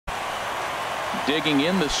Digging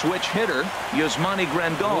in, the switch hitter, Yasmani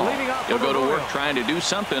Grandal. He'll go to work trying to do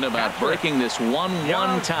something about breaking this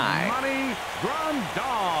 1-1 tie.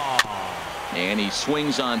 And he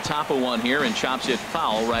swings on top of one here and chops it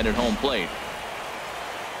foul right at home plate.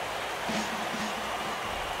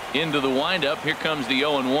 Into the windup. Here comes the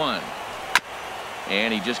 0-1.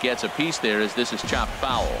 And he just gets a piece there as this is chopped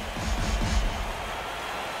foul.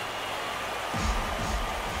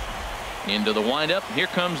 Into the windup. Here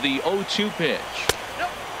comes the 0-2 pitch.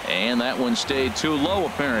 And that one stayed too low,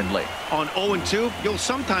 apparently. On 0-2, you'll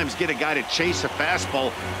sometimes get a guy to chase a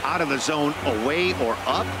fastball out of the zone away or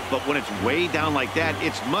up, but when it's way down like that,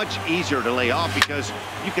 it's much easier to lay off because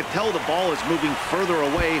you can tell the ball is moving further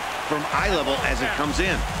away from eye level as it comes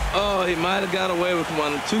in. Oh, he might have got away with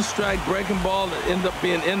one. A 2-strike breaking ball that ended up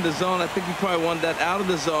being in the zone. I think he probably wanted that out of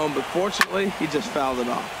the zone, but fortunately, he just fouled it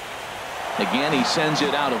off. Again, he sends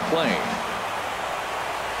it out of play.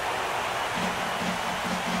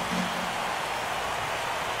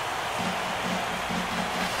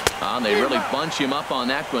 They really bunch him up on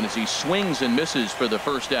that one as he swings and misses for the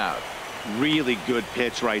first out. Really good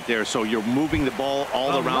pitch right there. So you're moving the ball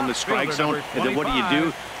all around the strike zone, and then what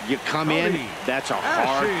do? You come in. That's a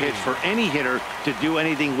hard pitch for any hitter to do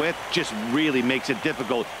anything with. Just really makes it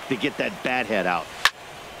difficult to get that bat head out.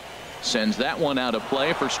 Sends that one out of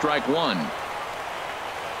play for strike one.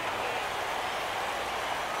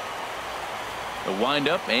 The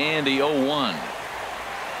windup and the 0-1.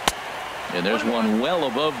 And there's one well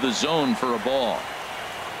above the zone for a ball.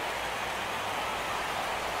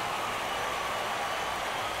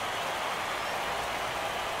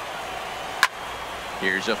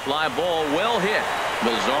 Here's a fly ball, well hit.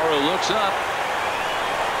 Mazzara looks up.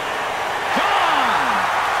 Gone!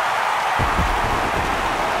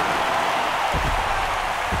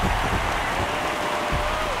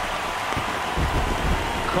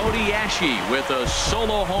 Cody Ashe with a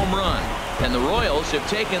solo home run. And the Royals have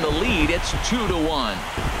taken the lead. It's 2-1.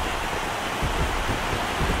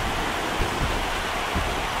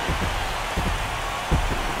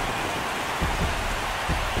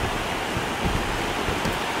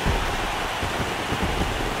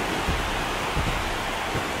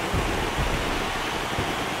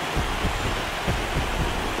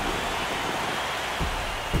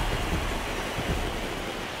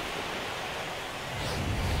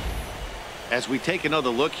 As we take another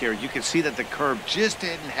look here, you can see that the curve just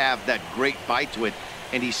didn't have that great bite to it,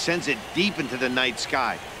 and he sends it deep into the night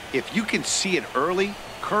sky. If you can see it early,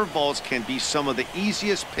 curveballs can be some of the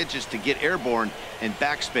easiest pitches to get airborne and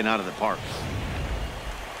backspin out of the park.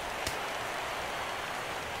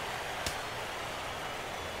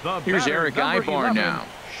 Here's Eric Ibar now.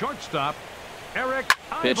 Shortstop, Eric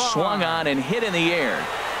Ibar. Pitch swung on and hit in the air.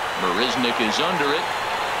 Marisnik is under it.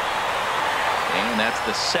 And that's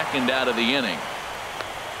the second out of the inning.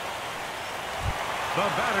 The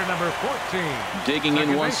batter, number 14. Digging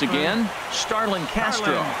in once again, Starlin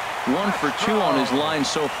Castro. 1 for 2 on his line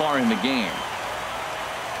so far in the game.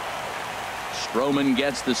 Stroman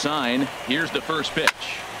gets the sign. Here's the first pitch.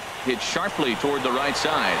 Hit sharply toward the right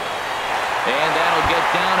side. And that'll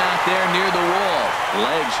get down out there near the wall.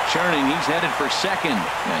 Legs churning. He's headed for second.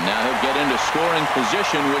 And now he'll get into scoring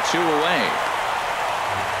position with 2 away.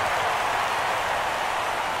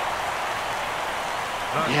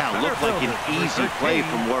 Yeah, looked like an easy play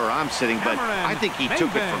from where I'm sitting, but I think he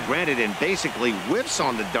took it for granted and basically whiffs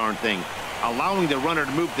on the darn thing, allowing the runner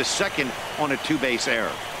to move to second on a 2-base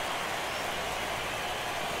error.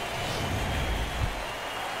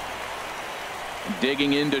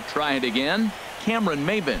 Digging in to try it again, Cameron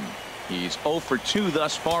Maybin. He's 0 for 2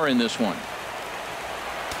 thus far in this one.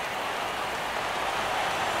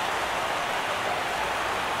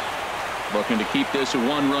 Looking to keep this a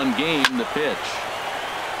 1-run game. The pitch.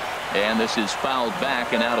 And this is fouled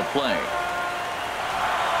back and out of play.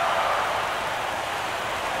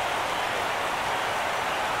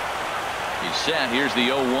 He's set. Here's the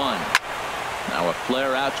 0-1. Now a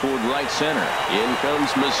flare out toward right center. In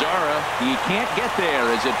comes Mazzara. He can't get there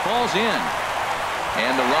as it falls in.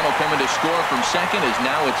 And the run will come in to score from second as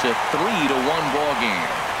now it's a 3-1 ball game.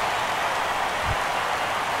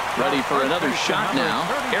 Ready for another shot now.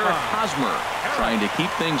 Eric Hosmer trying to keep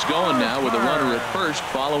things going now with a runner at first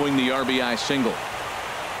following the RBI single.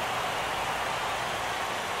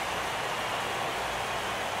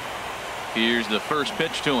 Here's the first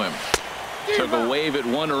pitch to him. Took a wave at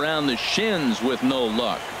one around the shins with no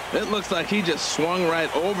luck. It looks like he just swung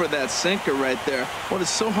right over that sinker right there. What is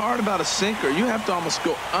so hard about a sinker, you have to almost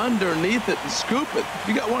go underneath it and scoop it. If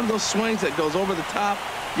you got one of those swings that goes over the top,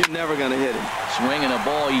 you're never going to hit him. Swinging a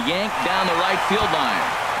ball yanked down the right field line.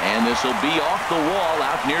 And this will be off the wall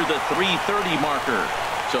out near the 330 marker.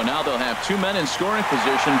 So now they'll have 2 men in scoring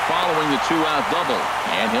position following the 2-out double.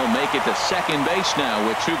 And he'll make it to second base now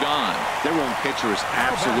with 2 gone. Their own pitcher is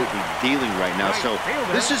absolutely dealing right now. So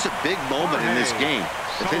this is a big moment in this game.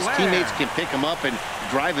 If his teammates can pick him up and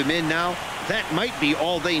drive him in now, that might be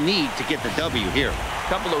all they need to get the W here. A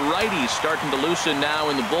couple of righties starting to loosen now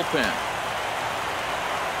in the bullpen.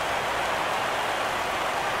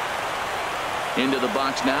 Into the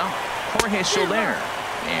box now, Jorge Soler.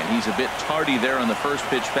 And he's a bit tardy there on the first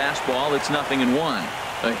pitch fastball. It's 0-1.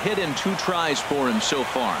 A hit and 2 tries for him so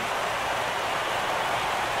far.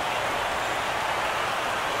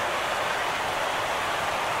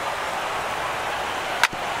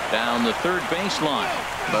 Down the third baseline,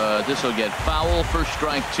 but this will get foul for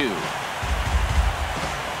strike 2.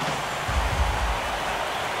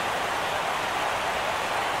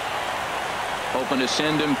 Hoping to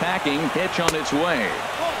send him packing. Pitch on its way.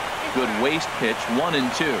 Good waste pitch,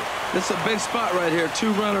 1-2. This is a big spot right here.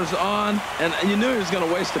 2 runners on, and you knew he was going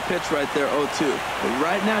to waste a pitch right there, 0-2. But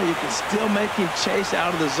right now you can still make him chase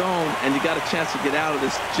out of the zone, and you got a chance to get out of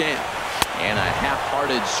this jam. And a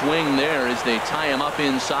half-hearted swing there as they tie him up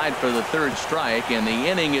inside for the 3rd strike, and the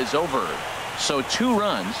inning is over. So 2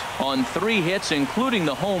 runs on 3 hits, including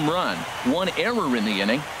the home run, 1 error in the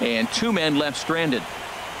inning, and 2 men left stranded.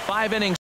 5 innings.